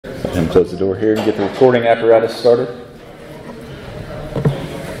Let him close the door here and get the recording apparatus started.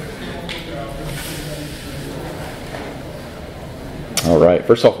 All right.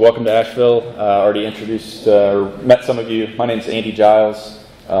 First off, welcome to Asheville. Already introduced, met some of you. My name's Andy Giles.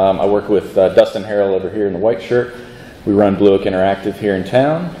 I work with Dustin Harrell over here in the white shirt. We run Blue Oak Interactive here in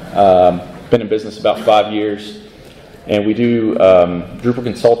town. Been in business about 5 years. And we do Drupal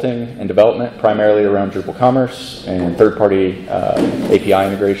consulting and development, primarily around Drupal commerce and third-party API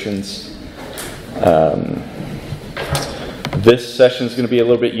integrations. This session is going to be a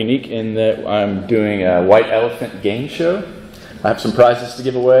little bit unique in that I'm doing a White Elephant game show. I have some prizes to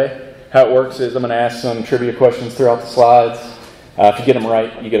give away. How it works is I'm going to ask some trivia questions throughout the slides. If you get them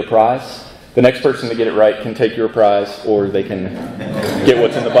right, you get a prize. The next person to get it right can take your prize, or they can get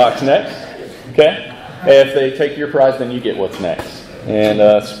what's in the box next. Okay? If they take your prize, then you get what's next.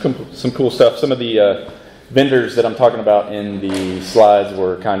 And some cool stuff. Some of the vendors that I'm talking about in the slides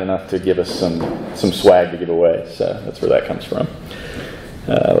were kind enough to give us some swag to give away. So that's where that comes from.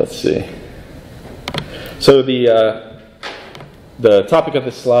 Let's see. So the topic of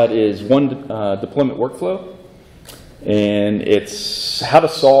this slide is one deployment workflow. And it's how to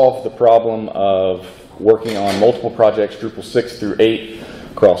solve the problem of working on multiple projects, Drupal 6 through 8,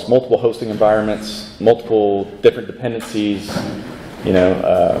 across multiple hosting environments, multiple different dependencies,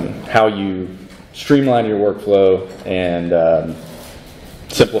 how you streamline your workflow and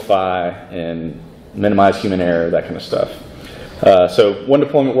simplify and minimize human error, that kind of stuff. So one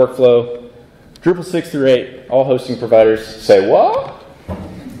deployment workflow, Drupal 6 through 8, all hosting providers say, what?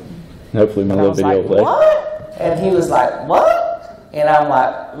 Hopefully my little video will play. What? And he was like, what? And I'm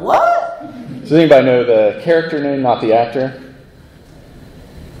like, what? Does anybody know the character name, not the actor?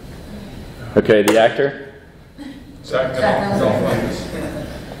 Okay, the actor? Zach.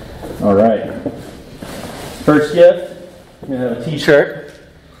 All right. First gift, we have a t-shirt.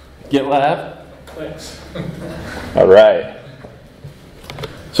 GitLab. Thanks. All right.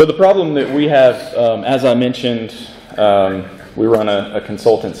 So the problem that we have, as I mentioned, we run a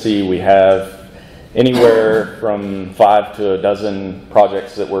consultancy. We have anywhere from 5 to a dozen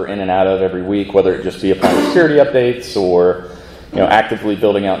projects that we're in and out of every week, whether it just be applying security updates or actively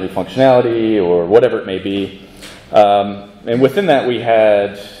building out new functionality or whatever it may be. And within that we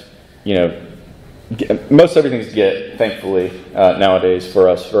had, most everything's Git, thankfully, nowadays for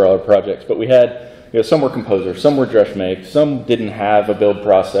us, for our projects. But we had, some were Composer, some were Drush, some didn't have a build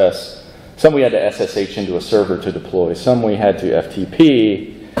process, some we had to SSH into a server to deploy, some we had to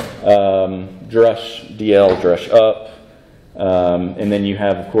FTP, Drush, DL, Drush up, and then you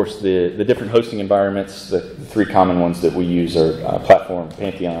have, of course, the different hosting environments. The three common ones that we use are Platform,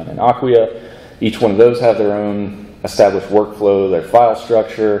 Pantheon, and Acquia. Each one of those have their own established workflow, their file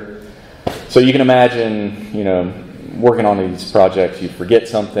structure. So you can imagine, working on these projects, you forget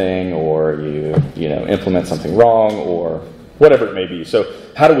something, or you implement something wrong, or whatever it may be. So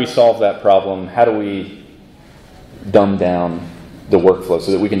how do we solve that problem? How do we dumb down the workflow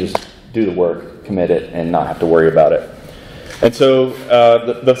so that we can just do the work, commit it, and not have to worry about it? And so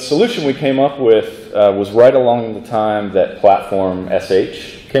the solution we came up with was right along the time that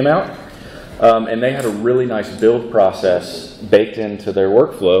Platform.sh came out. And they had a really nice build process baked into their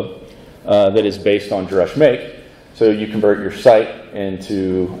workflow that is based on Drush make. So you convert your site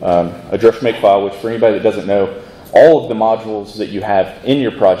into a Drush make file, which for anybody that doesn't know, all of the modules that you have in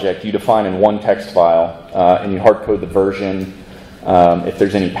your project, you define in one text file, and you hard code the version. If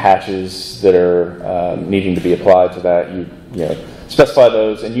there's any patches that are needing to be applied to that, you specify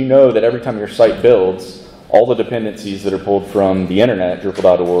those, and you know that every time your site builds, all the dependencies that are pulled from the internet,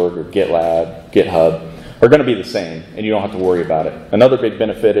 Drupal.org or GitLab, GitHub, are going to be the same, and you don't have to worry about it. Another big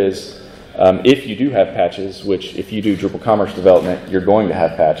benefit is if you do have patches, which if you do Drupal commerce development, you're going to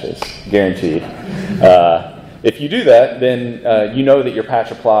have patches, guaranteed. If you do that, then you know that your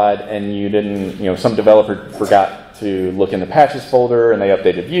patch applied, and you didn't, some developer forgot to look in the patches folder, and they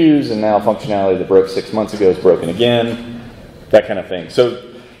updated views, and now functionality that broke 6 months ago is broken again, that kind of thing. So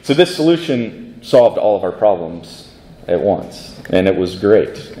this solution solved all of our problems at once, and it was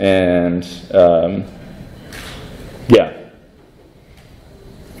great. And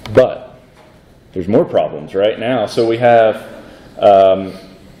but there's more problems right now. So we have a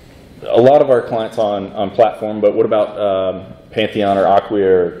lot of our clients on Platform, but what about Pantheon or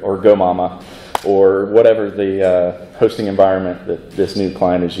Acquia or GoMama or whatever the hosting environment that this new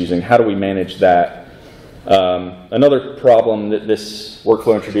client is using? How do we manage that? Another problem that this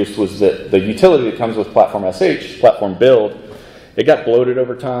workflow introduced was that the utility that comes with Platform.sh, Platform Build, it got bloated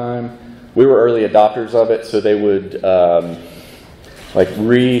over time. We were early adopters of it, so they would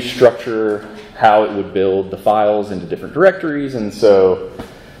restructure how it would build the files into different directories, and so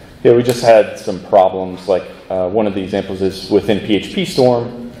Yeah, we just had some problems. Like one of the examples is within PHP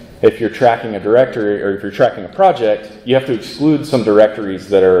Storm. If you're tracking a directory or if you're tracking a project, you have to exclude some directories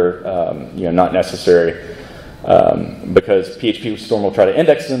that are not necessary because PHP Storm will try to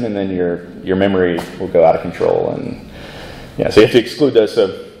index them, and then your memory will go out of control. And so you have to exclude those.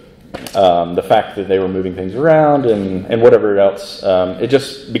 So the fact that they were moving things around and whatever else, it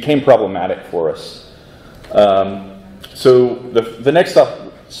just became problematic for us. So the next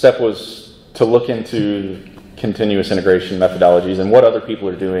step was to look into continuous integration methodologies and what other people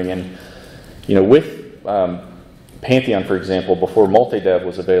are doing. And with Pantheon, for example, before multi-dev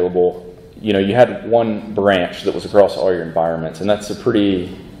was available, you had one branch that was across all your environments, and that's a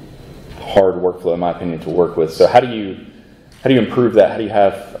pretty hard workflow, in my opinion, to work with. So how do you improve that? How do you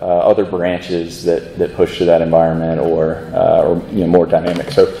have other branches that push to that environment or more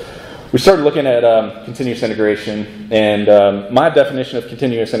dynamic? So we started looking at continuous integration, and my definition of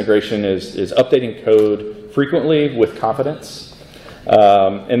continuous integration is updating code frequently with confidence,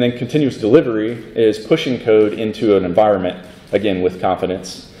 and then continuous delivery is pushing code into an environment, again, with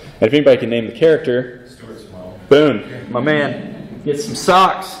confidence. And if anybody can name the character, boom, my man, get some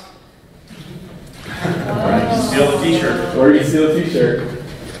socks. Steal the t-shirt. Or you steal a t-shirt.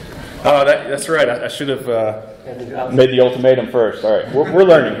 Oh, that's right. I should have made the ultimatum first. All right, we're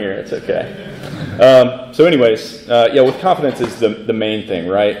learning here. It's okay. So anyways, with confidence is the main thing,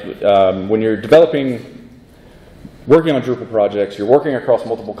 right? When you're working on Drupal projects, you're working across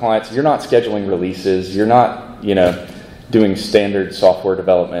multiple clients, you're not scheduling releases, you're not, doing standard software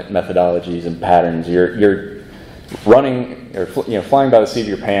development methodologies and patterns. You're running or flying by the seat of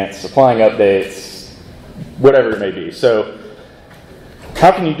your pants, applying updates, whatever it may be. So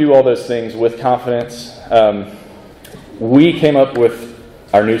how can you do all those things with confidence? We came up with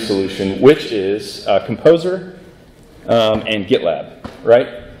our new solution, which is Composer and GitLab, right?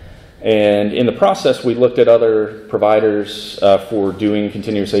 And in the process, we looked at other providers for doing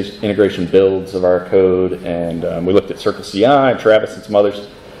continuous integration builds of our code, and we looked at Circle CI and Travis and some others.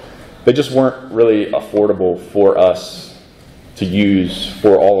 They just weren't really affordable for us to use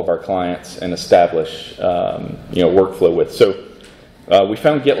for all of our clients and establish workflow with. So we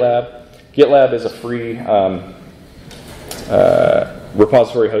found GitLab. GitLab is a free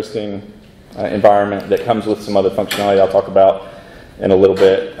repository hosting environment that comes with some other functionality I'll talk about in a little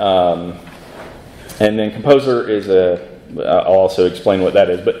bit. And then Composer is I'll also explain what that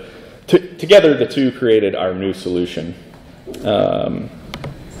is. But together, the two created our new solution.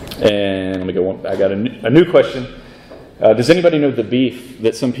 And let me go. I got a new question. Does anybody know the beef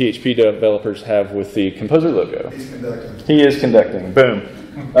that some PHP developers have with the Composer logo? He's conducting. He is conducting. Boom.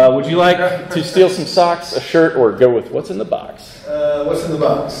 Would you like to steal some socks, a shirt, or go with what's in the box? What's in the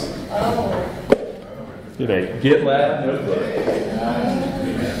box? Did a GitLab notebook.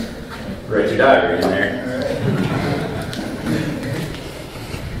 Write your diary in there.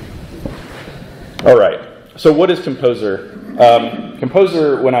 All right. So what is Composer?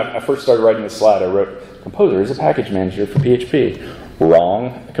 Composer, when I first started writing this slide, I wrote, Composer is a package manager for PHP.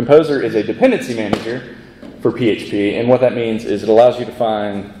 Wrong. Composer is a dependency manager for PHP, and what that means is it allows you to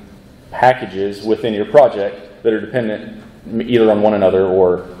find packages within your project that are dependent either on one another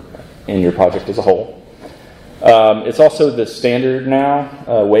or in your project as a whole. It's also the standard now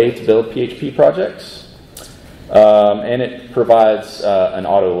way to build PHP projects, and it provides an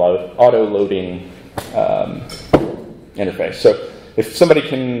auto-loading interface. So if somebody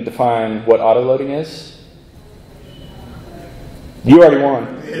can define what auto-loading is, you already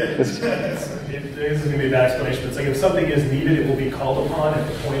won. Yeah. This is going to be a bad explanation, but it's like if something is needed, it will be called upon at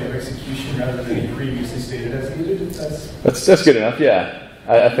the point of execution rather than being previously stated as needed. That's good enough, yeah.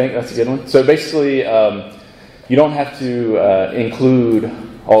 I think that's a good one. So basically, you don't have to include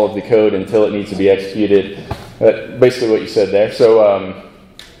all of the code until it needs to be executed. Basically what you said there. So,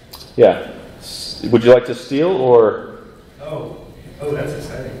 yeah. Would you like to steal or? Oh, that's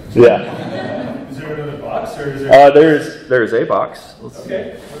exciting. Yeah. Is there another box or is there? There's a box.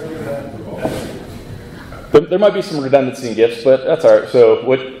 Okay. There might be some redundancy in gifts, but that's all right. So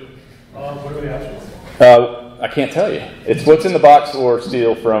what? What are the options? I can't tell you. It's what's in the box or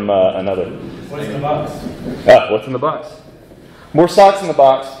steal from another. What's in the box? What's in the box? More socks in the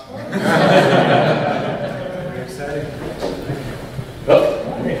box. Very exciting. Oh,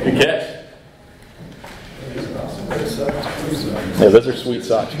 good catch. Yeah, those are sweet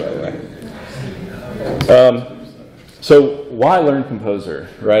socks, by the way. So why learn Composer,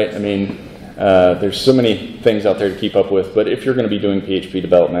 right? I mean, there's so many things out there to keep up with, but if you're going to be doing PHP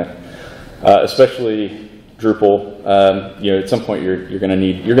development, especially Drupal, at some point you're going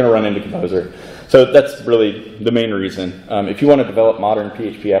to run into Composer. So that's really the main reason. If you want to develop modern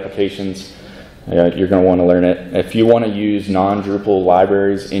PHP applications, you're going to want to learn it. If you want to use non-Drupal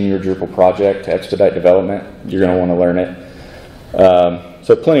libraries in your Drupal project to expedite development, you're going to want to learn it.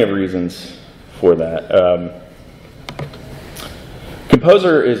 So plenty of reasons for that.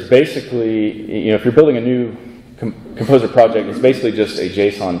 Composer is basically, if you're building a new Composer project, it's basically just a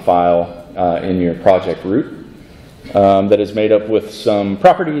JSON file in your project root that is made up with some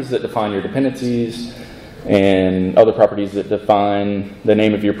properties that define your dependencies and other properties that define the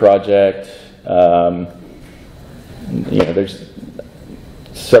name of your project. There's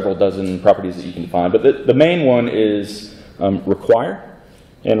several dozen properties that you can define, but the main one is require,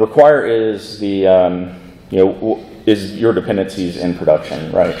 and require is the is your dependencies in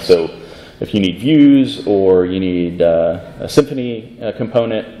production, right? So if you need views or you need a Symfony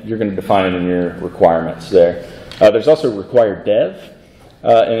component, you're going to define it in your requirements there. There's also required dev.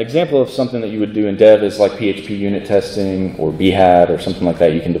 An example of something that you would do in dev is like PHPUnit testing or BHAT or something like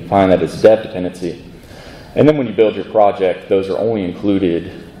that. You can define that as dev dependency. And then when you build your project, those are only included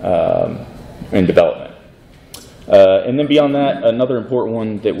in development. And then beyond that, another important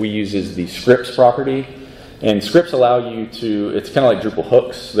one that we use is the scripts property. And scripts allow you to, it's kind of like Drupal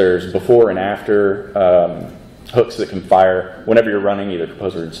hooks. There's before and after hooks that can fire whenever you're running either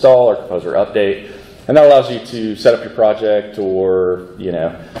Composer install or Composer update. And that allows you to set up your project or,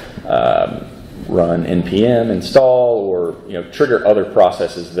 run npm install or, trigger other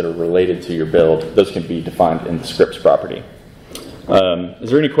processes that are related to your build. Those can be defined in the scripts property. Is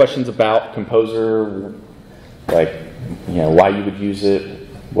there any questions about Composer? Like, why you would use it?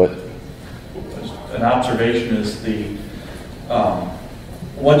 What? An observation is the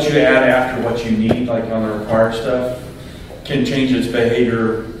once you add after what you need, like on the required stuff, can change its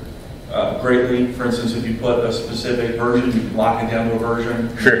behavior greatly. For instance, if you put a specific version, you can lock it down to a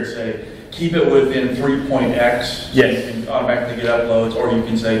version. Sure. You can say keep it within 3.x. Yes. You can automatically get uploads, or you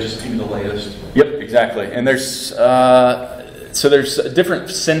can say just keep the latest. Yep, exactly. And there's there's different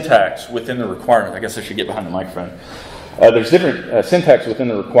syntax within the requirement. I guess I should get behind the microphone. There's different syntax within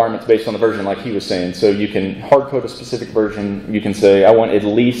the requirements based on the version, like he was saying. So you can hard code a specific version. You can say, I want at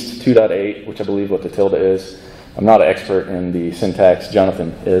least 2.8, which I believe what the tilde is. I'm not an expert in the syntax.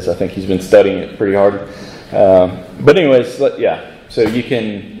 Jonathan is. I think he's been studying it pretty hard. But anyways, yeah. So you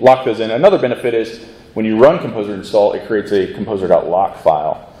can lock those in. Another benefit is when you run Composer install, it creates a composer.lock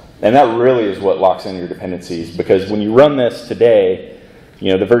file. And that really is what locks in your dependencies. Because when you run this today,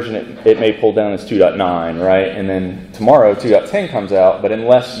 the version it may pull down is 2.9, right? And then tomorrow 2.10 comes out, but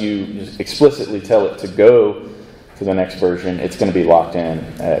unless you just explicitly tell it to go to the next version, it's going to be locked in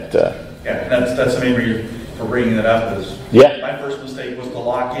at... Yeah, that's the main reason for bringing it up is my first mistake was to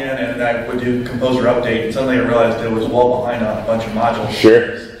lock in, and I would do Composer update, and suddenly I realized it was well behind on a bunch of modules.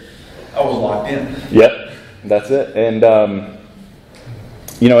 Sure. I was locked in. Yep, that's it. And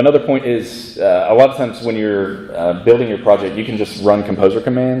another point is a lot of times when you're building your project, you can just run Composer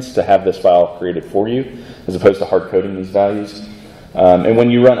commands to have this file created for you, as opposed to hard coding these values. And when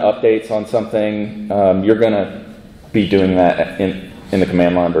you run updates on something, you're going to be doing that in the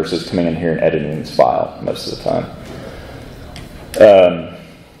command line versus coming in here and editing this file most of the time.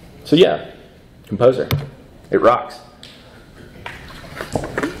 So yeah, Composer, it rocks.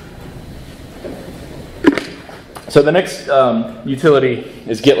 So the next utility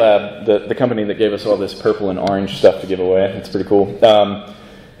is GitLab, the company that gave us all this purple and orange stuff to give away. It's pretty cool.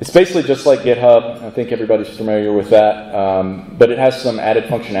 It's basically just like GitHub. I think everybody's familiar with that. But it has some added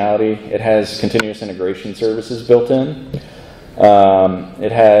functionality. It has continuous integration services built in.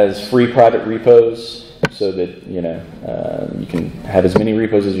 It has free private repos so that you can have as many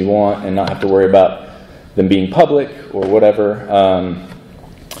repos as you want and not have to worry about them being public or whatever.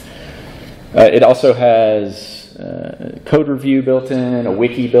 It also has code review built in, a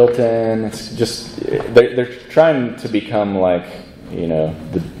wiki built in. It's just they're trying to become like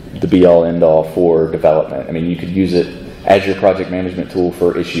the be-all end-all for development. I mean, you could use it as your project management tool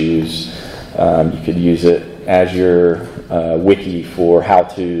for issues. You could use it as your wiki for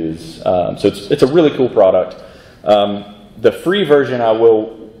how-tos. So it's a really cool product. The free version, I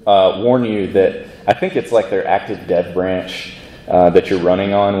will warn you that I think it's like their active dev branch that you're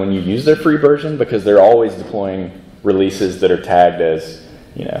running on when you use their free version, because they're always deploying releases that are tagged as,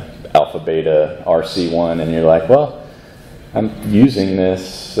 alpha, beta, RC1, and you're like, well, I'm using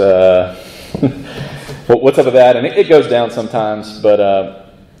this. What's up with that? And it goes down sometimes,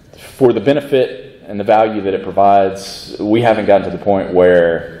 but for the benefit and the value that it provides, we haven't gotten to the point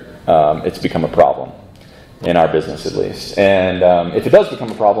where it's become a problem in our business, at least. And if it does become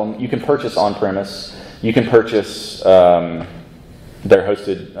a problem, you can purchase on-premise. You can purchase their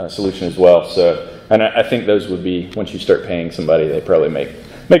hosted solution as well. So, and I think those would be, once you start paying somebody, they probably make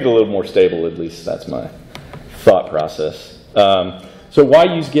it a little more stable. At least that's my thought process. So why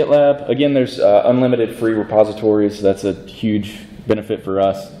use GitLab? Again, there's unlimited free repositories. That's a huge benefit for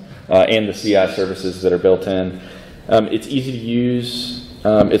us, and the CI services that are built in. It's easy to use.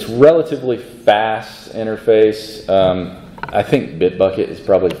 It's relatively fast interface. I think Bitbucket is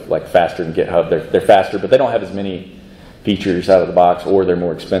probably like faster than GitHub. They're faster, but they don't have as many features out of the box, or they're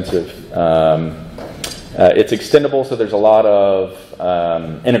more expensive. It's extendable, so there's a lot of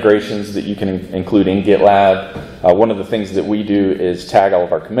integrations that you can include in GitLab. One of the things that we do is tag all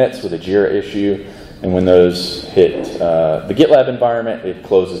of our commits with a Jira issue, and when those hit the GitLab environment, it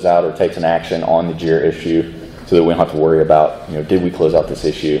closes out or takes an action on the Jira issue, so that we don't have to worry about, did we close out this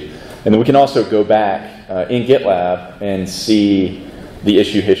issue? And then we can also go back in GitLab and see the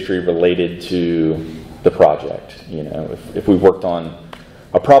issue history related to the project. If we worked on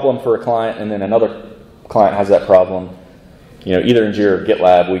a problem for a client and then another client has that problem, either in Jira or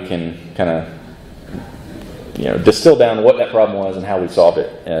GitLab, we can kind of, distill down what that problem was and how we solved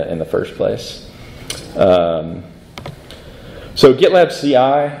it in the first place. So GitLab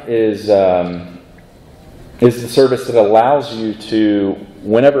CI is the service that allows you to,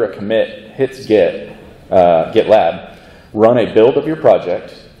 whenever a commit hits GitLab, run a build of your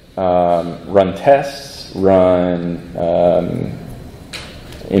project, run tests, run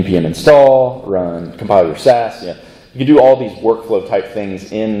npm install, run compile your SASS. You can do all these workflow type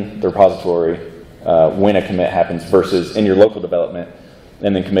things in the repository when a commit happens versus in your local development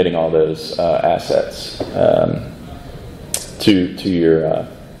and then committing all those assets to your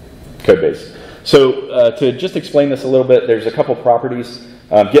code base. So to just explain this a little bit, there's a couple properties.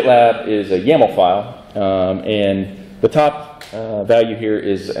 GitLab is a YAML file, and the top value here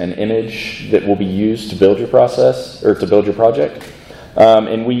is an image that will be used to build your process or to build your project.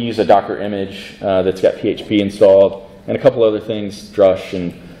 And we use a Docker image that's got PHP installed and a couple other things, Drush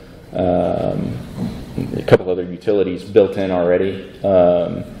and a couple other utilities built in already.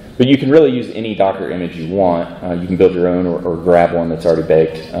 But you can really use any Docker image you want. You can build your own or grab one that's already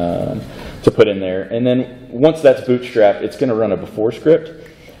baked to put in there. And then once that's bootstrapped, it's going to run a before script.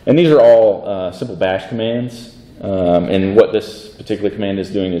 And these are all simple bash commands. And what this particular command is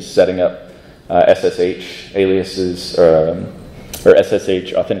doing is setting up SSH aliases or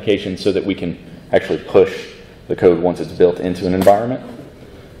SSH authentication so that we can actually push the code once it's built into an environment.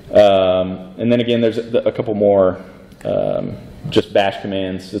 And then again, there's a couple more just bash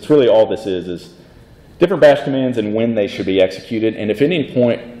commands. That's really all this is different bash commands and when they should be executed. And if at any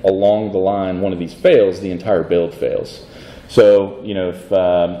point along the line one of these fails, the entire build fails. So, if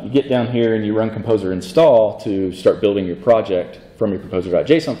you get down here and you run Composer install to start building your project from your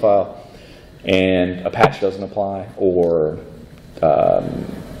composer.json file, and a patch doesn't apply, or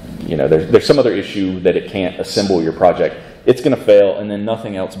there's some other issue that it can't assemble your project, it's going to fail, and then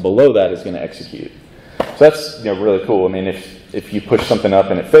nothing else below that is going to execute. So that's really cool. I mean, if you push something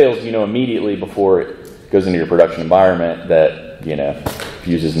up and it fails, you know immediately before it goes into your production environment that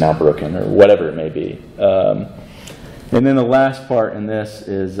fuse is now broken or whatever it may be. And then the last part in this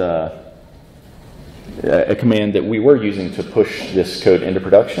is a command that we were using to push this code into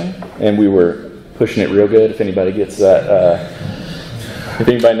production, and we were pushing it real good. If anybody gets that, if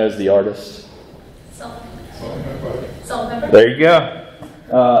anybody knows the artist, Salt and pepper. there you go.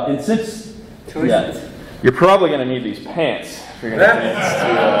 And since you're probably going to need these pants if you're going to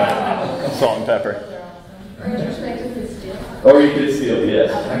dance to Salt and Pepper. Or you could steal,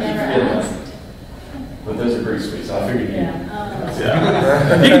 yes. I keep feeling. But those are pretty sweet, so I figured you.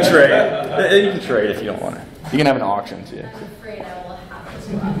 Yeah. You can trade. You can trade if you don't want it. You can have an auction too. I'm afraid I will have to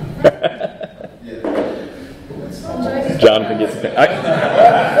swap. Jonathan gets a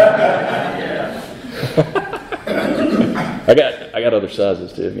I got other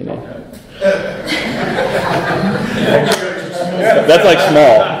sizes too if you need. That's like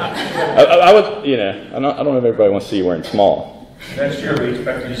small. I would, I don't know if everybody wants to see you wearing small. Next year we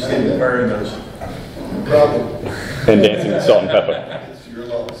expect you to see me wearing those. And dancing with Salt and Pepper. It's your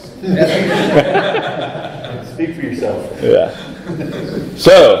loss. Speak for yourself. Yeah.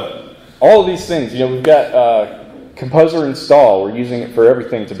 So, all of these things, we've got Composer install. We're using it for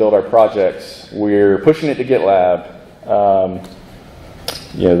everything to build our projects. We're pushing it to GitLab.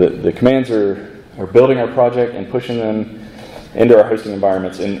 The commands are building our project and pushing them into our hosting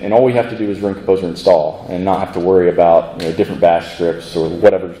environments, and all we have to do is run Composer install and not have to worry about different bash scripts or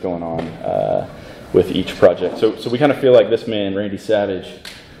whatever's going on with each project. So we kind of feel like this man, Randy Savage,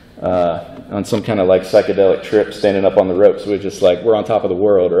 on some kind of like psychedelic trip standing up on the ropes. We're just like, we're on top of the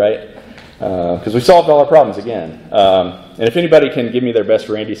world, right? because we solved all our problems again. And if anybody can give me their best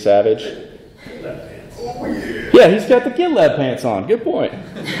Randy Savage. Yeah, he's got the GitLab pants on. Good point.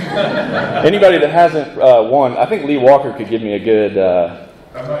 Anybody that hasn't won, I think Lee Walker could give me a good...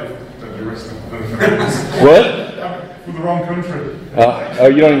 I'm not even What? for the wrong country. Oh,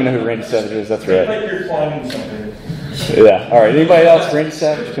 you don't even know who Randy Savage is? That's right. Like you're climbing something. Yeah. All right. Anybody else? Randy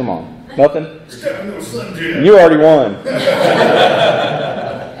Savage? Come on. Nothing? You already won. All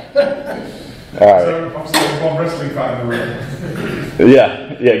right. So I'm still one wrestling fan in the room.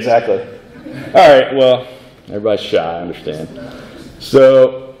 Yeah. Yeah. Exactly. All right. Well, everybody's shy. I understand.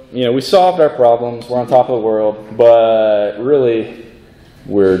 So, we solved our problems. We're on top of the world, but really,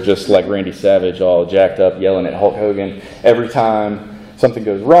 we're just like Randy Savage, all jacked up, yelling at Hulk Hogan every time something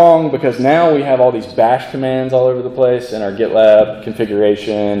goes wrong, because now we have all these bash commands all over the place in our GitLab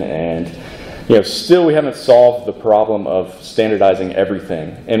configuration, and still we haven't solved the problem of standardizing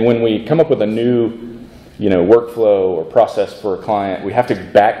everything. And when we come up with a new workflow or process for a client, we have to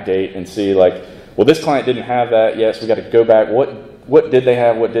backdate and see, like, well, this client didn't have that yet, so we got to go back. What did they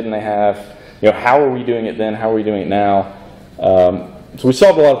have? What didn't they have? How are we doing it then? How are we doing it now? So we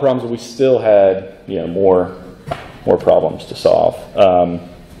solved a lot of problems, but we still had more problems to solve.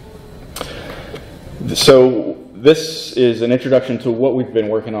 So this is an introduction to what we've been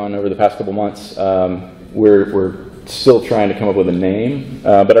working on over the past couple months. We're still trying to come up with a name,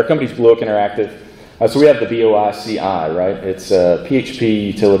 but our company's Blue Oak Interactive. So we have the BOI CI, right? It's a PHP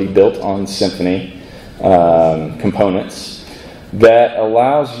utility built on Symfony components that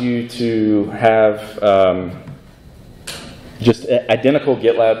allows you to have just identical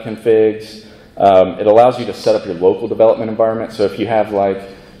GitLab configs. It allows you to set up your local development environment. So if you have like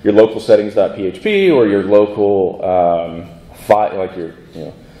your local settings.php or your local file, like your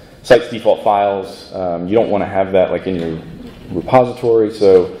site's default files, you don't want to have that like in your repository.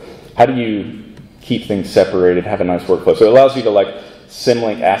 So how do you keep things separated, have a nice workflow? So it allows you to like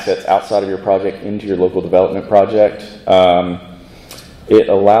symlink assets outside of your project into your local development project. It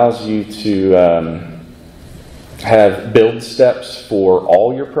allows you to have build steps for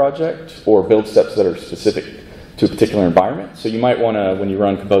all your project, or build steps that are specific to a particular environment. So you might want to, when you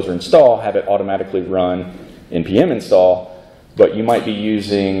run Composer install, have it automatically run npm install, but you might be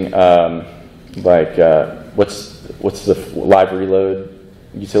using what's the live reload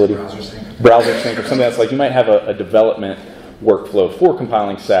utility? Browser sync or something that's like, you might have a development workflow for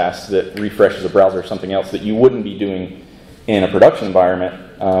compiling SASS that refreshes a browser or something else that you wouldn't be doing in a production environment.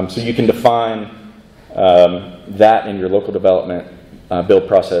 So you can define that in your local development build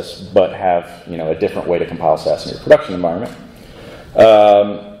process, but have a different way to compile SASS in your production environment.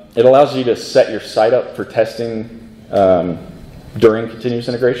 It allows you to set your site up for testing during continuous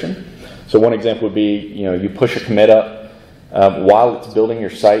integration. So one example would be, you push a commit up. While it's building your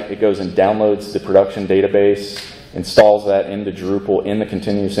site, it goes and downloads the production database, installs that into Drupal in the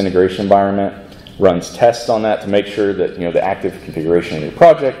continuous integration environment, runs tests on that to make sure that the active configuration of your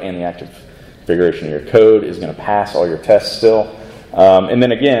project and the active configuration of your code is going to pass all your tests still. And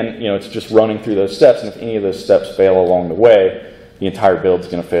then again, it's just running through those steps, and if any of those steps fail along the way, the entire build is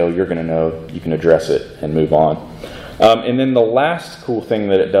going to fail. You're going to know, you can address it and move on. And then the last cool thing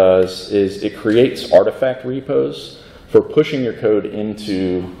that it does is it creates artifact repos for pushing your code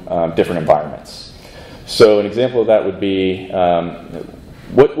into different environments. So an example of that would be,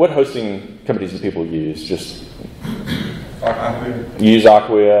 what hosting companies do people use? Just use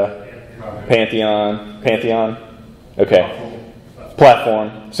Acquia, Pantheon. Okay.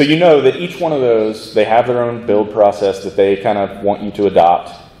 Platform. So you know that each one of those, they have their own build process that they kind of want you to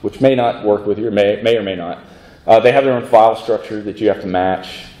adopt, which may not work with your, may or may not. They have their own file structure that you have to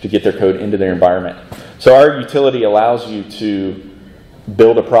match to get their code into their environment. So our utility allows you to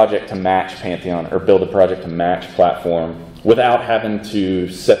build a project to match Pantheon or build a project to match Platform without having to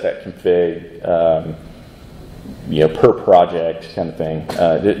set that config per project kind of thing.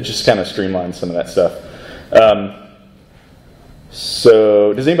 It just kind of streamlines some of that stuff.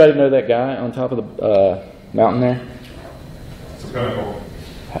 So does anybody know that guy on top of the mountain there? It's a pinnacle.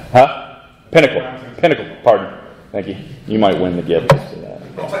 Huh? Pinnacle, pardon. Thank you. You might win the gift for that.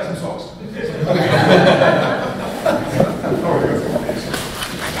 I'll take some socks.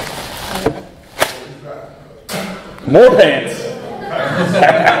 More pants.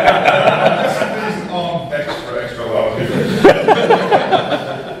 Extra large.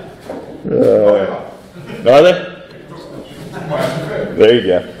 Are they? There you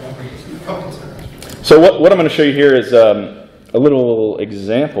go. So what I'm going to show you here is a little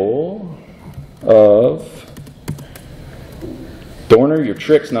example of Dorner, your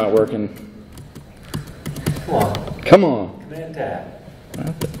trick's not working. Come on. Come on. Command tab.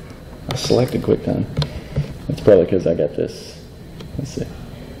 I selected QuickTime. That's probably because I got this. Let's see.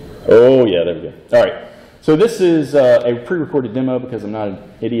 Oh, yeah, there we go. All right. So this is a pre-recorded demo because I'm not an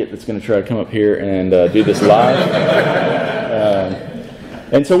idiot that's going to try to come up here and do this live.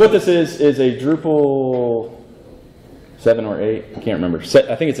 And so what this is a Drupal 7 or 8, I can't remember.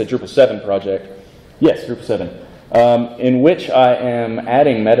 I think it's a Drupal 7 project. Yes, Drupal 7. In which I am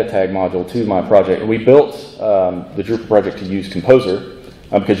adding meta tag module to my project. We built the Drupal project to use Composer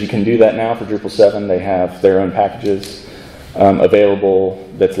because you can do that now for Drupal 7. They have their own packages available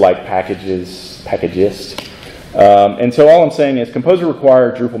that's like Packagist. And so all I'm saying is Composer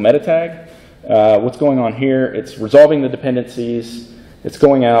requires Drupal meta tag. What's going on here, it's resolving the dependencies, it's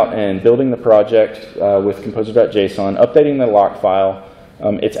going out and building the project with composer.json, updating the lock file.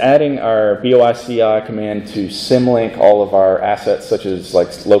 It's adding our BOI CI command to symlink all of our assets, such as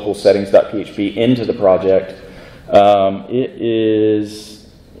like local settings.php, into the project. It is,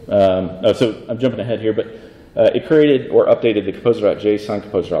 so I'm jumping ahead here, but it created or updated the composer.json,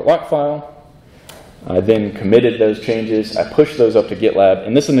 composer.lock file. I then committed those changes. I pushed those up to GitLab,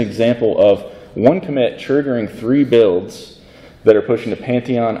 and this is an example of one commit triggering 3 builds that are pushing to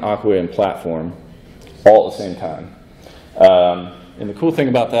Pantheon, Acquia, and Platform all at the same time. And the cool thing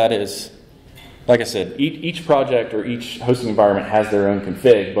about that is, like I said, each project or each hosting environment has their own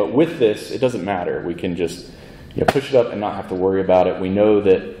config, but with this, it doesn't matter. We can just push it up and not have to worry about it. We know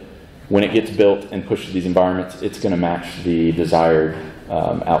that when it gets built and pushed to these environments, it's going to match the desired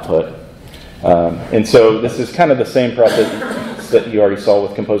output. And so this is kind of the same process that you already saw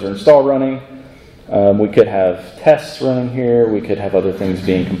with Composer install running. We could have tests running here. We could have other things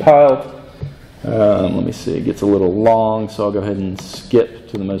being compiled. Let me see, it gets a little long, so I'll go ahead and skip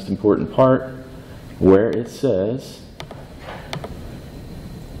to the most important part where it says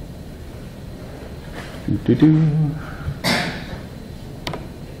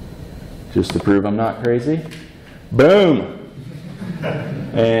just to prove I'm not crazy. Boom!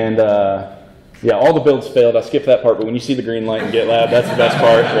 And yeah, all the builds failed. I skipped that part, but when you see the green light in GitLab, that's the best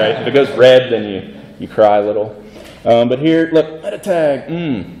part, right? If it goes red, then you cry a little. But here, look, meta tag.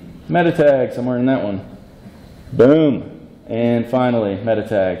 Meta tag somewhere in that one. Boom. And finally, meta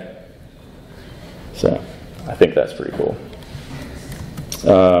tag. So I think that's pretty cool.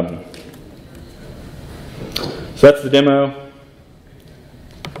 So that's the demo.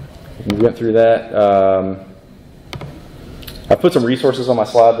 We went through that. I put some resources on my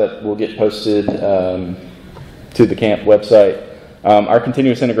slide that will get posted to the camp website. Our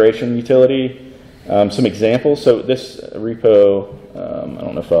continuous integration utility, some examples. So this repo, I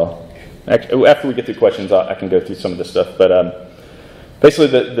don't know if I'll, actually, after we get through questions, I can go through some of this stuff. But basically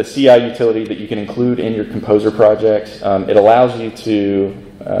the CI utility that you can include in your Composer project, it allows you to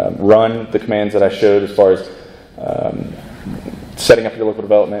run the commands that I showed as far as setting up your local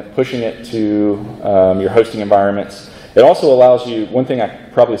development, pushing it to your hosting environments. It also allows you, one thing I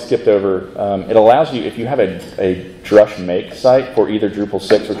probably skipped over, it allows you, if you have a drush make site for either Drupal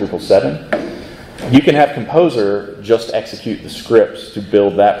 6 or Drupal 7, you can have Composer just execute the scripts to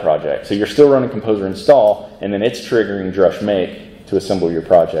build that project. So you're still running Composer install, and then it's triggering drush make to assemble your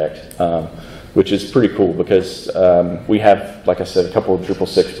project, which is pretty cool because we have, like I said, a couple of Drupal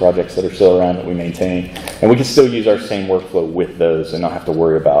 6 projects that are still around that we maintain, and we can still use our same workflow with those and not have to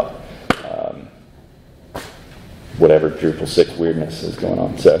worry about whatever Drupal 6 weirdness is going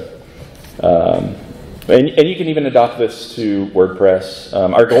on. So, and you can even adopt this to WordPress.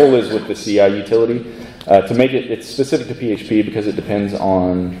 Our goal is with the CI utility to make it's specific to PHP because it depends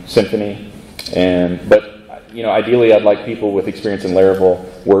on Symfony. But ideally, I'd like people with experience in Laravel,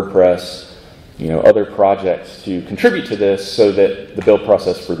 WordPress, other projects to contribute to this so that the build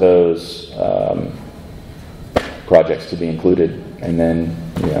process for those projects to be included, and then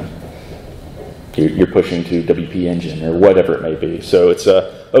you're pushing to WP Engine or whatever it may be. So it's an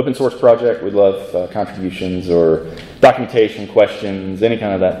open source project. We love contributions or documentation, questions, any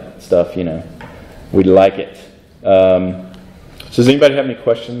kind of that stuff, We'd like it. So does anybody have any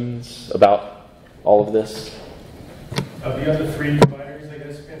questions about all of this? The other 3 providers, I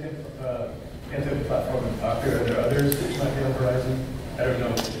guess, Pantheon, Platform, and Acquia, are there others that might be on the horizon? I don't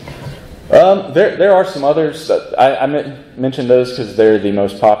know. There are some others that I mentioned those because they're the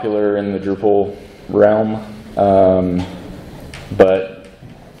most popular in the Drupal realm. But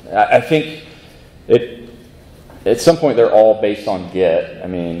I think at some point they're all based on Git. I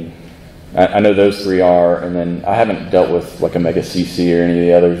mean, I know those 3 are, and then I haven't dealt with like Omega CC or any of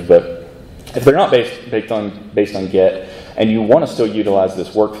the others. But if they're not based on Git, and you want to still utilize this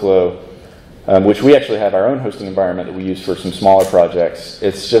workflow, which we actually have our own hosting environment that we use for some smaller projects.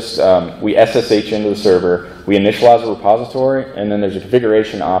 It's just we SSH into the server, we initialize a repository, and then there's a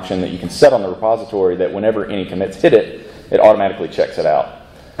configuration option that you can set on the repository that whenever any commits hit it, it automatically checks it out.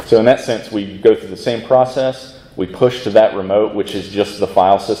 So in that sense, we go through the same process. We push to that remote, which is just the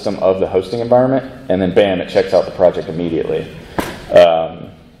file system of the hosting environment, and then bam, it checks out the project immediately.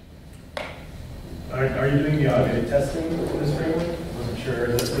 Are you doing the automated testing in this framework? I wasn't sure.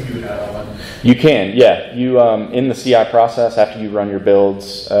 That's what you would add on. You can, yeah. You in the CI process, after you run your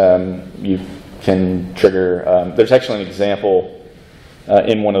builds, you can trigger. There's actually an example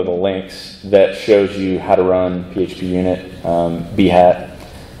in one of the links that shows you how to run PHPUnit, bhat,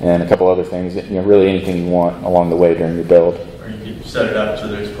 and a couple other things. Really anything you want along the way during your build. Or you could set it up so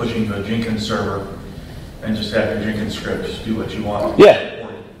that it's pushing to a Jenkins server and just have your Jenkins scripts do what you want. Yeah.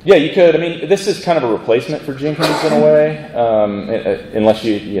 Yeah, you could. I mean, this is kind of a replacement for Jenkins in a way, unless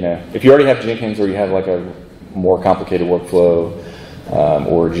if you already have Jenkins or you have like a more complicated workflow,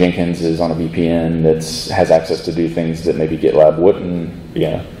 or Jenkins is on a VPN that has access to do things that maybe GitLab wouldn't,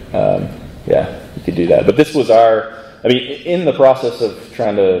 you could do that. But this was in the process of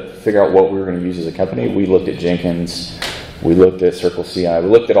trying to figure out what we were going to use as a company, we looked at Jenkins, we looked at Circle CI, we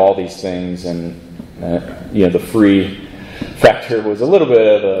looked at all these things, and the free factor was a little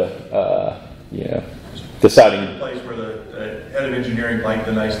bit of deciding. A place where the head of engineering liked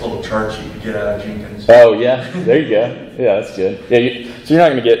the nice little charts you could get out of Jenkins. Oh yeah, there you go. Yeah, that's good. Yeah, so you're not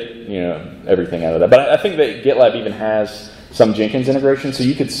going to get everything out of that, but I think that GitLab even has some Jenkins integration, so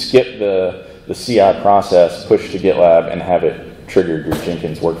you could skip the CI process, push to GitLab, and have it trigger your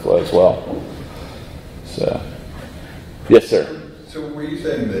Jenkins workflow as well. So, yes, sir. So were you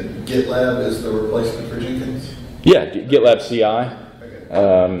saying that GitLab is the replacement for Jenkins? Yeah, GitLab CI.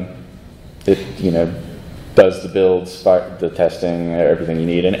 Okay. It does the builds, the testing, everything you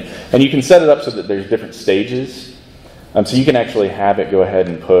need in it, and you can set it up so that there's different stages. So you can actually have it go ahead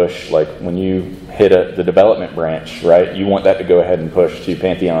and push, like when you hit the development branch, right? You want that to go ahead and push to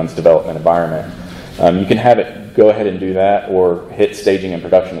Pantheon's development environment. You can have it go ahead and do that, or hit staging and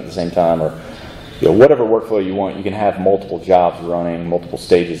production at the same time, or whatever workflow you want. You can have multiple jobs running, multiple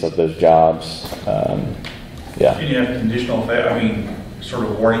stages of those jobs. Can you have conditional sort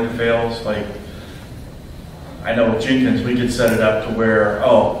of warning fails? Like, I know with Jenkins, we could set it up to where,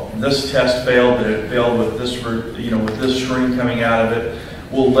 this test failed, but it failed with this, with this string coming out of it.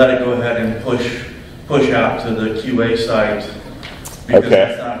 We'll let it go ahead and push out to the QA site because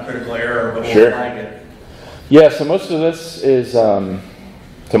that's not a critical error, but we'll flag it. Yeah, so most of this is,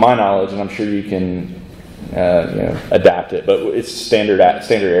 to my knowledge, and I'm sure you can adapt it, but it's standard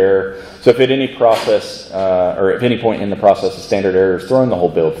error. So if at any process, or at any point in the process, a standard error is thrown, the whole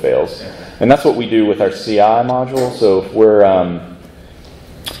build fails. And that's what we do with our CI module. So if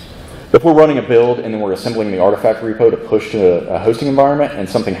we're running a build and then we're assembling the artifact repo to push to a hosting environment and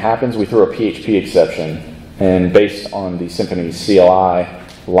something happens, we throw a PHP exception. And based on the Symfony CLI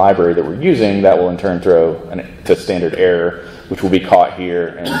library that we're using, that will in turn throw to standard error, which will be caught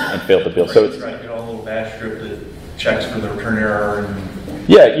here and fail to build. Right, so it's right, a little bash script that checks for the return error. And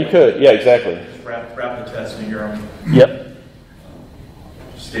you could. Yeah, exactly. Just wrap the test in your own. Yep.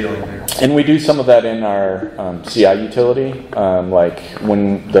 Scaling there. And we do some of that in our CI utility, like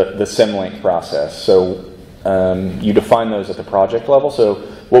when the symlink process. So you define those at the project level. So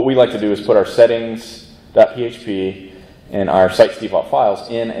what we like to do is put our settings.php and our site's default files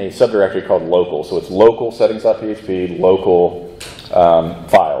in a subdirectory called local. So it's local settings.php, local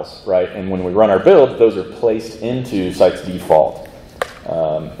files, right? And when we run our build, those are placed into site's default.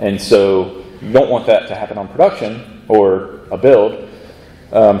 And so you don't want that to happen on production or a build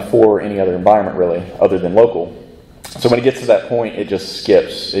for any other environment really, other than local. So when it gets to that point, it just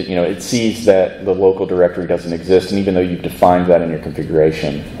skips. It sees that the local directory doesn't exist, and even though you've defined that in your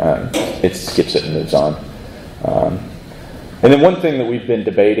configuration, it skips it and moves on. And then one thing that we've been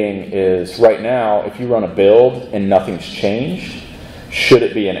debating is right now, if you run a build and nothing's changed, should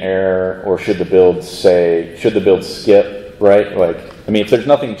it be an error, or should the build skip, right? If there's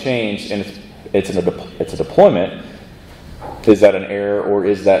nothing changed and it's a deployment, is that an error, or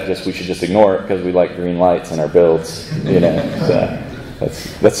is that just we should just ignore it because we like green lights in our builds? So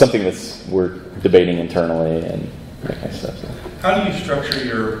that's something we're debating internally and that kind of stuff. So. How do you structure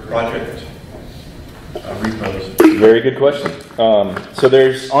your project repos? Very good question. So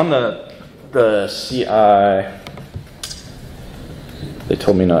there's on the CI. They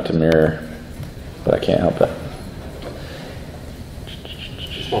told me not to mirror, but I can't help it.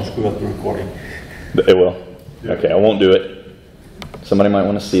 Just won't screw up the recording. It will. Yeah. Okay, I won't do it. Somebody might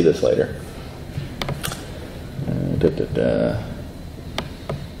want to see this later.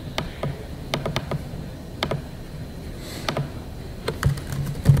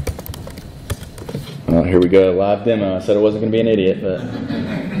 Oh, here we go, live demo. I said I wasn't going to be an idiot, but.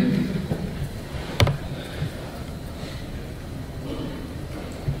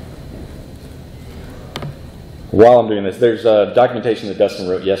 While I'm doing this, there's documentation that Dustin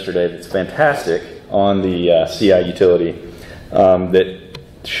wrote yesterday that's fantastic on the CI utility that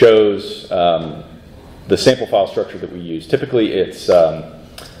shows the sample file structure that we use. Typically, it's the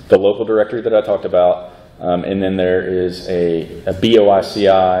local directory that I talked about, and then there is a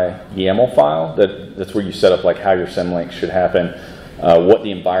BOICI YAML file that's where you set up like how your symlinks should happen, what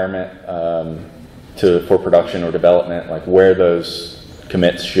the environment for production or development, like where those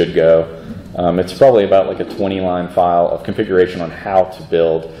commits should go. It's probably about like a 20-line file of configuration on how to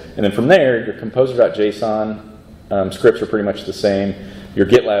build. And then from there, your composer.json scripts are pretty much the same. Your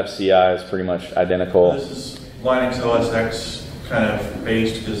GitLab CI is pretty much identical. This is Linux OS X kind of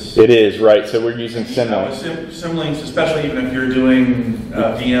based. It is, right. So we're using Symlinks. Symlinks, especially even if you're doing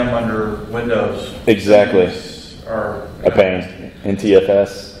VM under Windows. Exactly. Are a pain.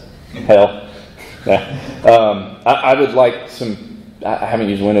 NTFS. Hell. I would like some... I haven't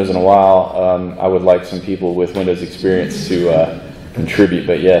used Windows in a while. I would like some people with Windows experience to contribute,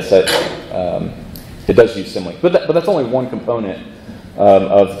 but yes, it does use Symlink. But that's only one component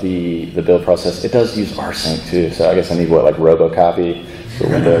of the build process. It does use rsync too, so I guess I need like Robocopy for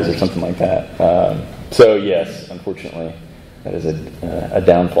Windows or something like that. So yes, unfortunately, that is a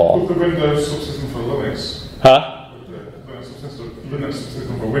downfall. With the Windows subsystem for Linux. Huh? With the Linux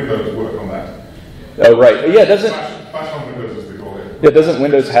subsystem for Windows work on that. Oh right, yeah. Doesn't Bash on Windows as they call it. Yeah, doesn't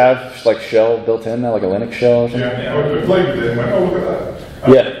Windows have like shell built in now, like a Linux shell or something? Yeah, we played with it and went, oh, look at that.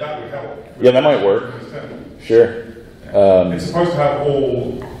 Yeah. That would help. Yeah, that might work. Sure. It's supposed to have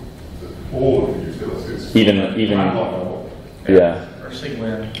all of the utilities. Even yeah. Or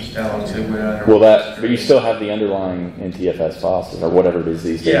Sigwin, just download Sigwin. Well, but you still have the underlying NTFS files or whatever it is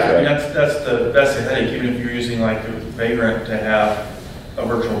these days, yeah, right? I mean, that's the headache. Even if you're using like Vagrant to have a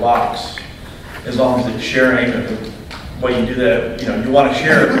virtual box, as long as it's sharing. Way you do that, you want to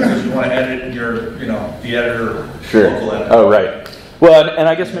share it because you want to edit your, the editor, sure. Local editor. Oh, right. Well, and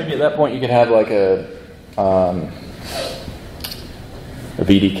I guess maybe at that point you could have like a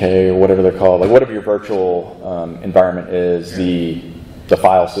VDK or whatever they're called, like whatever your virtual environment is, the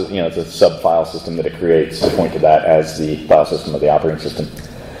file system, it's a sub file system that it creates to point to that as the file system of the operating system.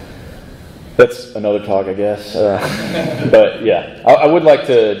 That's another talk, I guess. But yeah, I would like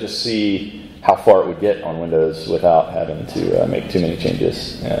to just see how far it would get on Windows without having to make too many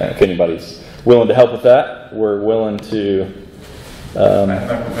changes. If anybody's willing to help with that, we're willing to. My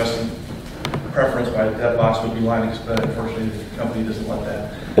preference by DevOps would be Linux, but unfortunately the company doesn't want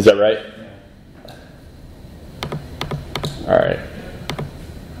that. Is that right? All right.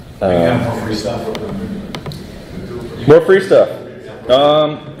 More free stuff. More free stuff.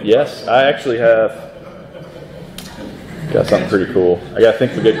 Yes, I actually have got something pretty cool. I got to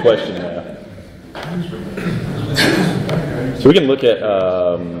think of a good question now. So we can look at,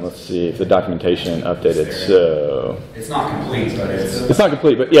 let's see if the documentation updated. So it's not complete, but it's not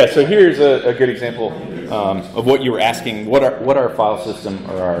complete. But yeah, so here's a good example of what you were asking. What our file system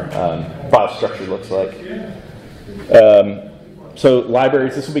or our file structure looks like. So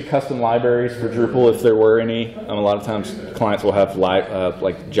libraries. This will be custom libraries for Drupal if there were any. A lot of times clients will have like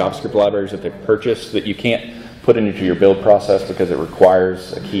JavaScript libraries that they purchase that you can't put into your build process because it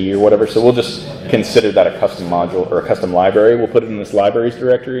requires a key or whatever. So we'll just consider that a custom module or a custom library. We'll put it in this libraries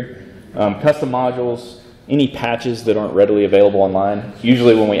directory. Custom modules, any patches that aren't readily available online.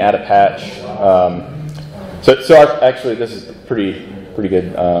 Usually when we add a patch, actually this is a pretty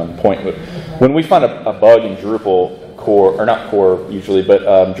good point. When we find a bug in Drupal core, or not core usually, but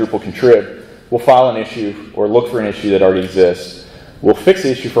Drupal contrib, we'll file an issue or look for an issue that already exists. We'll fix the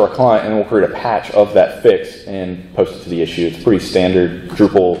issue for our client, and we'll create a patch of that fix and post it to the issue. It's a pretty standard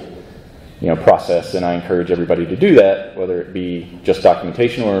Drupal, process, and I encourage everybody to do that, whether it be just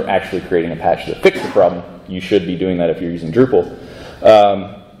documentation or actually creating a patch that fixes the problem. You should be doing that if you're using Drupal.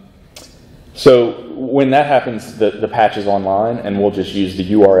 So when that happens, the patch is online, and we'll just use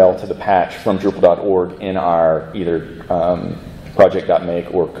the URL to the patch from Drupal.org in our either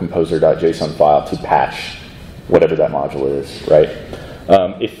project.make or composer.json file to patch whatever that module is, right?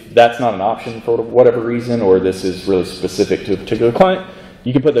 If that's not an option for whatever reason, or this is really specific to a particular client,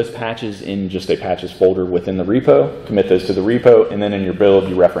 you can put those patches in just a patches folder within the repo, commit those to the repo, and then in your build,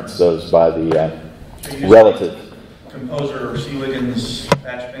 you reference those by the relative. Composer or C-Wiggins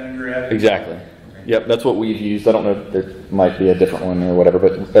patch manager added? Exactly. Yep, that's what we've used. I don't know if there might be a different one or whatever,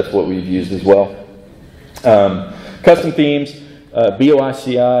 but that's what we've used as well. Custom themes.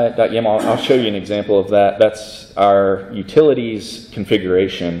 boici.yaml, I'll show you an example of that. That's our utilities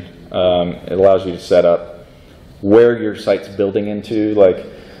configuration. It allows you to set up where your site's building into. Like,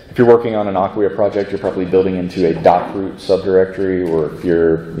 if you're working on an Acquia project, you're probably building into a doc.root subdirectory, or if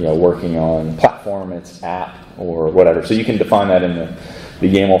you're working on platform, it's app or whatever. So you can define that in the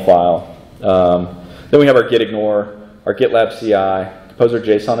YAML file. Then we have our git ignore, our GitLab CI, Composer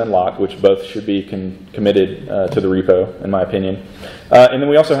JSON and lock, which both should be committed to the repo, in my opinion. And then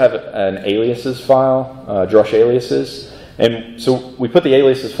we also have an aliases file, drush aliases. And so we put the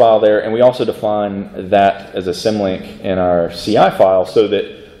aliases file there, and we also define that as a symlink in our CI file, so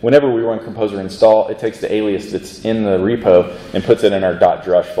that whenever we run Composer install, it takes the alias that's in the repo and puts it in our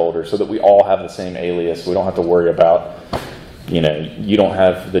 .drush folder, so that we all have the same alias. We don't have to worry about, you don't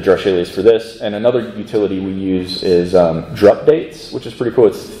have the drush alias for this. And another utility we use is drupdates, which is pretty cool.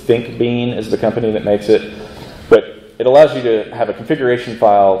 It's ThinkBean is the company that makes it. But it allows you to have a configuration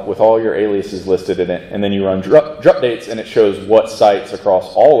file with all your aliases listed in it, and then you run drupdates, and it shows what sites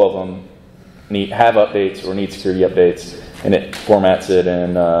across all of them have updates or need security updates, and it formats it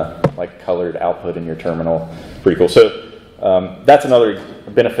in like colored output in your terminal. Pretty cool. So that's another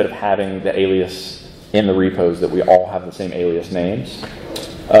benefit of having the alias in the repos, that we all have the same alias names.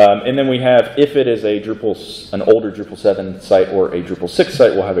 And then we have, if it is an older Drupal 7 site or a Drupal 6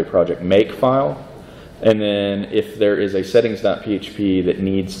 site, we'll have a project makefile. And then if there is a settings.php that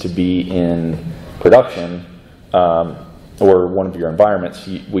needs to be in production, or one of your environments,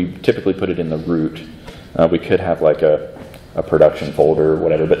 we typically put it in the root. We could have like a production folder or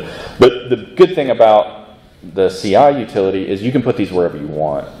whatever. But the good thing about the CI utility is you can put these wherever you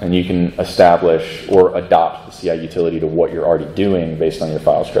want, and you can establish or adopt the CI utility to what you're already doing based on your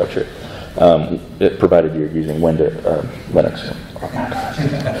file structure, provided you're using Windows, Linux.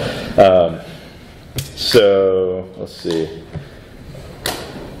 So let's see.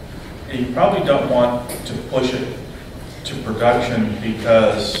 You probably don't want to push it to production,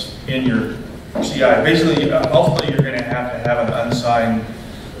 because in your CI, basically, ultimately you're going to have an unsigned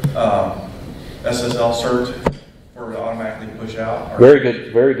SSL cert for it to automatically push out. Very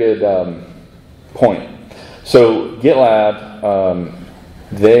good point. So GitLab,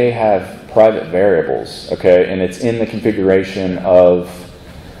 they have private variables, okay, and it's in the configuration of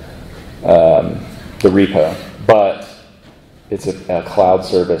the repo, but it's a cloud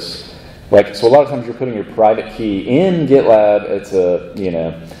service. So a lot of times you're putting your private key in GitLab. It's a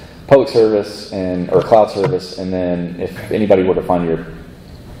public service or cloud service, and then if anybody were to find your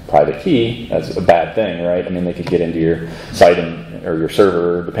private key, that's a bad thing, right? I mean, they could get into your site or your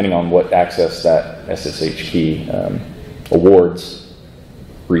server, depending on what access that SSH key awards,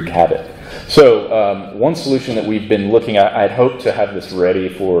 wreak havoc. So one solution that we've been looking at, I'd hoped to have this ready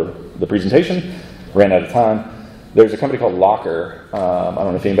for the presentation, ran out of time. There's a company called Locker. I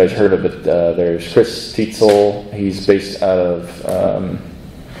don't know if anybody's heard of it, but there's Chris Tietzel. He's based out of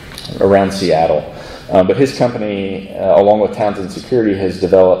around Seattle. But his company, along with Townsend Security, has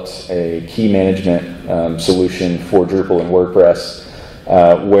developed a key management solution for Drupal and WordPress,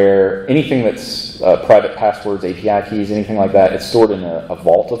 where anything that's private passwords, API keys, anything like that, it's stored in a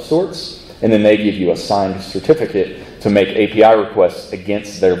vault of sorts, and then they give you a signed certificate to make API requests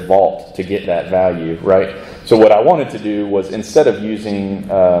against their vault to get that value, right? So what I wanted to do was, instead of putting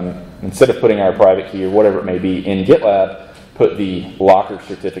our private key or whatever it may be in GitLab, put the Locker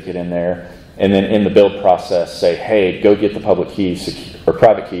certificate in there, and then in the build process say, hey, go get the public key or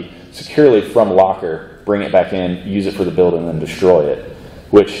private key securely from Locker, bring it back in, use it for the build, and then destroy it.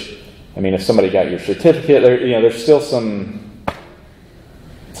 Which, I mean, if somebody got your certificate, there's still some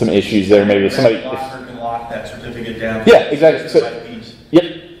issues there. Maybe somebody can lock that certificate down. Yeah, exactly. So, IPs.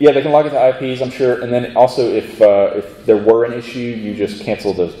 yeah, they can lock it to IPs, I'm sure. And then also, if there were an issue, you just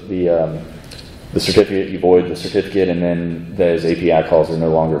cancel the certificate, you void the certificate, and then those API calls are no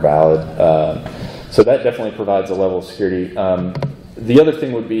longer valid. So that definitely provides a level of security. The other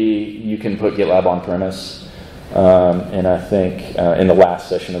thing would be, you can put GitLab on premise. And I think in the last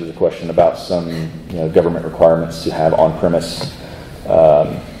session there was a question about some government requirements to have on-premise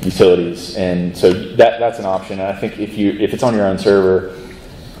utilities, and so that's an option. And I think if it's on your own server,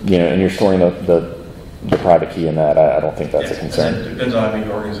 and you're storing the private key in that, I don't think that's a concern. It depends on how big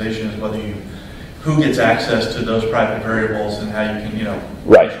your organization is, who gets access to those private variables and how you can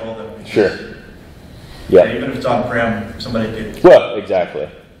right. control them. Sure. Yeah. Even if it's on-prem, somebody could. Well, exactly.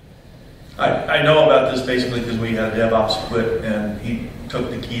 I know about this basically because we had DevOps quit, and he took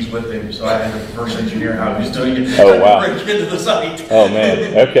the keys with him, so I had to reverse engineer how he was doing it. Oh, wow. Break into the site. Oh,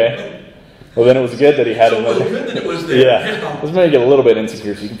 man. Okay. Well, then it was good that he had it. So it was good that it was there. Yeah. Let's make it a little bit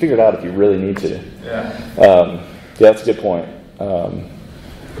insecure, so you can figure it out if you really need to. Yeah. Yeah, that's a good point.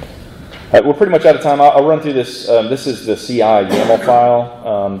 We're pretty much out of time. I'll run through this. This is the CI YAML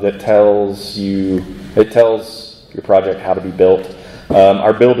file that tells your project how to be built.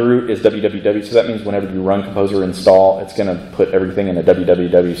 Our build root is www, so that means whenever you run Composer install, it's going to put everything in a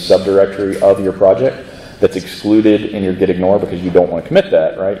www subdirectory of your project that's excluded in your git ignore because you don't want to commit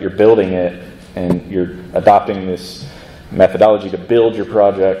that, right? You're building it and you're adopting this methodology to build your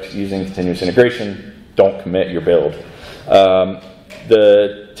project using continuous integration. Don't commit your build.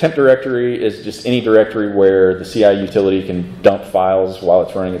 The temp directory is just any directory where the CI utility can dump files while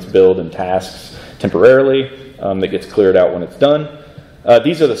it's running its build and tasks temporarily. That gets cleared out when it's done.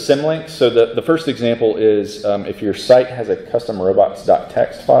 These are the symlinks. So the first example is if your site has a custom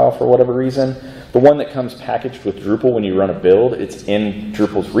robots.txt file for whatever reason, the one that comes packaged with Drupal when you run a build, it's in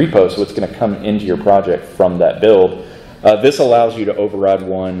Drupal's repo, so it's going to come into your project from that build. This allows you to override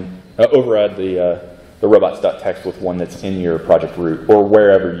the robots.txt with one that's in your project root or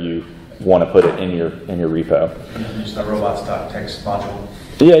wherever you want to put it in your repo. You can use the robots.txt module.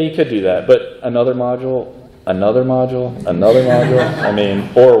 Yeah, you could do that, but another module. I mean,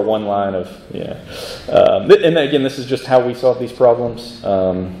 or one line of, yeah. And again, this is just how we solve these problems.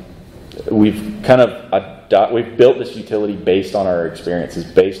 We've we've built this utility based on our experiences,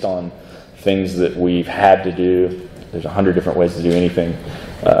 based on things that we've had to do. There's 100 different ways to do anything,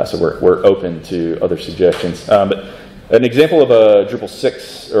 so we're open to other suggestions. But an example of a Drupal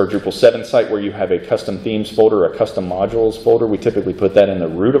 6 or Drupal 7 site where you have a custom themes folder, a custom modules folder, we typically put that in the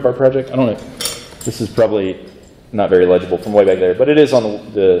root of our project. I don't know. This is probably not very legible from way back there, but it is on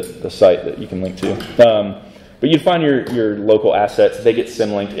the site that you can link to. But you find your local assets. They get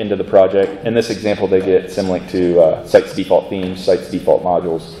symlinked into the project. In this example, they get symlinked to site's default themes, site's default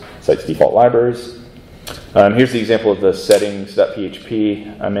modules, site's default libraries. Here's the example of the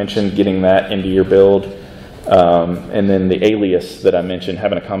settings.php. I mentioned getting that into your build. And then the alias that I mentioned,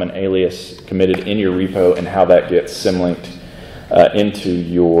 having a common alias committed in your repo and how that gets symlinked into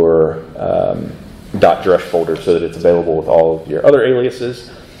your .drush folder so that it's available with all of your other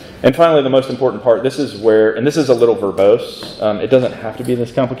aliases. And finally, the most important part, this is where, and this is a little verbose, it doesn't have to be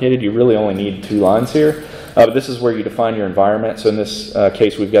this complicated, you really only need 2 lines here, but this is where you define your environment. So in this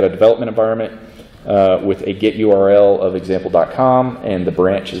case, we've got a development environment with a get URL of example.com, and the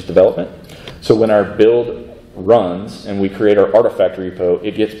branch is development. So when our build runs and we create our artifact repo,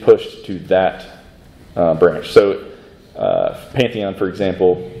 it gets pushed to that branch. So Pantheon, for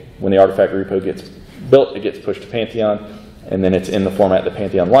example, when the artifact repo gets built, it gets pushed to Pantheon, and then it's in the format that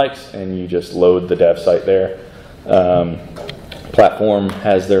Pantheon likes, and you just load the dev site there. Platform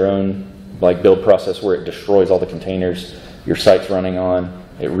has their own build process where it destroys all the containers your site's running on.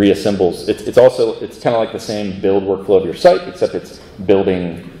 It reassembles. It's kind of like the same build workflow of your site, except it's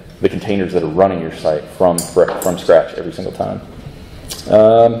building the containers that are running your site from scratch every single time.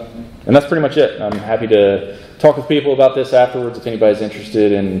 And that's pretty much it. I'm happy to talk with people about this afterwards. If anybody's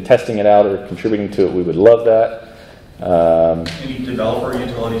interested in testing it out or contributing to it, we would love that. Any developer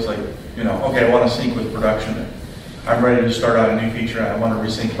utilities okay, I want to sync with production. I'm ready to start out a new feature. I want to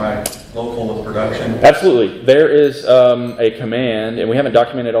resync my local with production. Absolutely. There is a command, and we haven't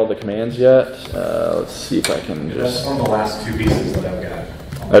documented all the commands yet. Let's see if I can just... That's one of the last 2 pieces that I've got.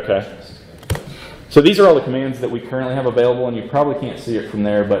 Okay. So these are all the commands that we currently have available, and you probably can't see it from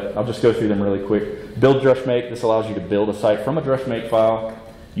there, but I'll just go through them really quick. Build drush make. This allows you to build a site from a drush make file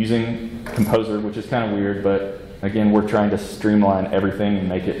using Composer, which is kind of weird, but again, we're trying to streamline everything and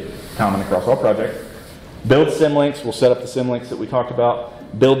make it common across all projects. Build symlinks. We'll set up the symlinks that we talked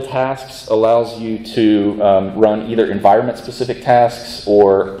about. Build tasks allows you to run either environment-specific tasks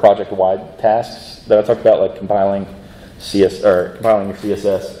or project-wide tasks that I talked about, like compiling your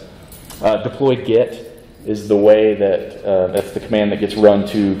CSS. Deploy git is the way that that's the command that gets run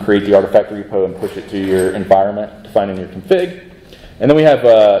to create the artifact repo and push it to your environment, defined in your config. And then we have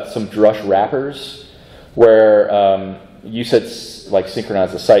some drush wrappers where you said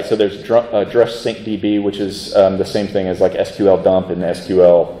synchronize the site. So there's drush sync DB, which is the same thing as like SQL dump and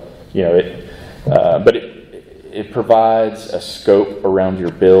SQL. But it provides a scope around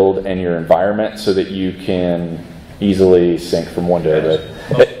your build and your environment so that you can easily sync from one to another.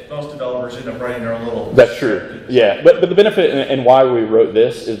 Most developers end up writing their own little... That's true. Yeah, but the benefit and why we wrote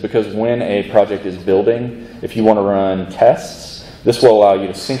this is because when a project is building, if you want to run tests, this will allow you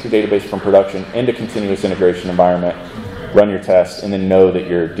to sync your database from production into continuous integration environment, run your tests, and then know that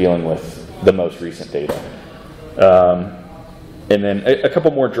you're dealing with the most recent data. And then a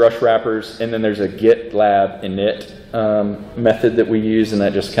couple more drush wrappers, and then there's a GitLab init method that we use, and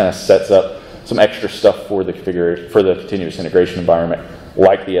that just kind of sets up some extra stuff for the continuous integration environment,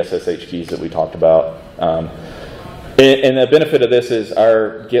 like the SSH keys that we talked about. And the benefit of this is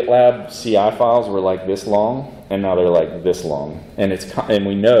our GitLab CI files were like this long, and now they're like this long. And and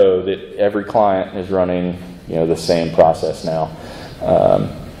we know that every client is running, the same process now.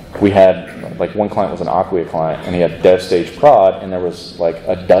 We had, like, one client was an Acquia client, and he had dev stage prod, and there was like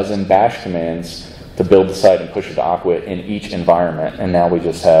a dozen bash commands to build the site and push it to Acquia in each environment. And now we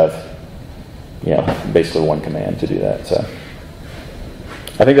just have, basically one command to do that. So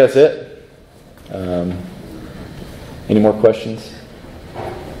I think that's it. Any more questions?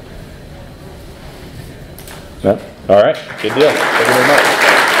 No? All right. Good deal. Thank you very much.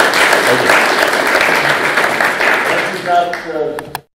 Thank you.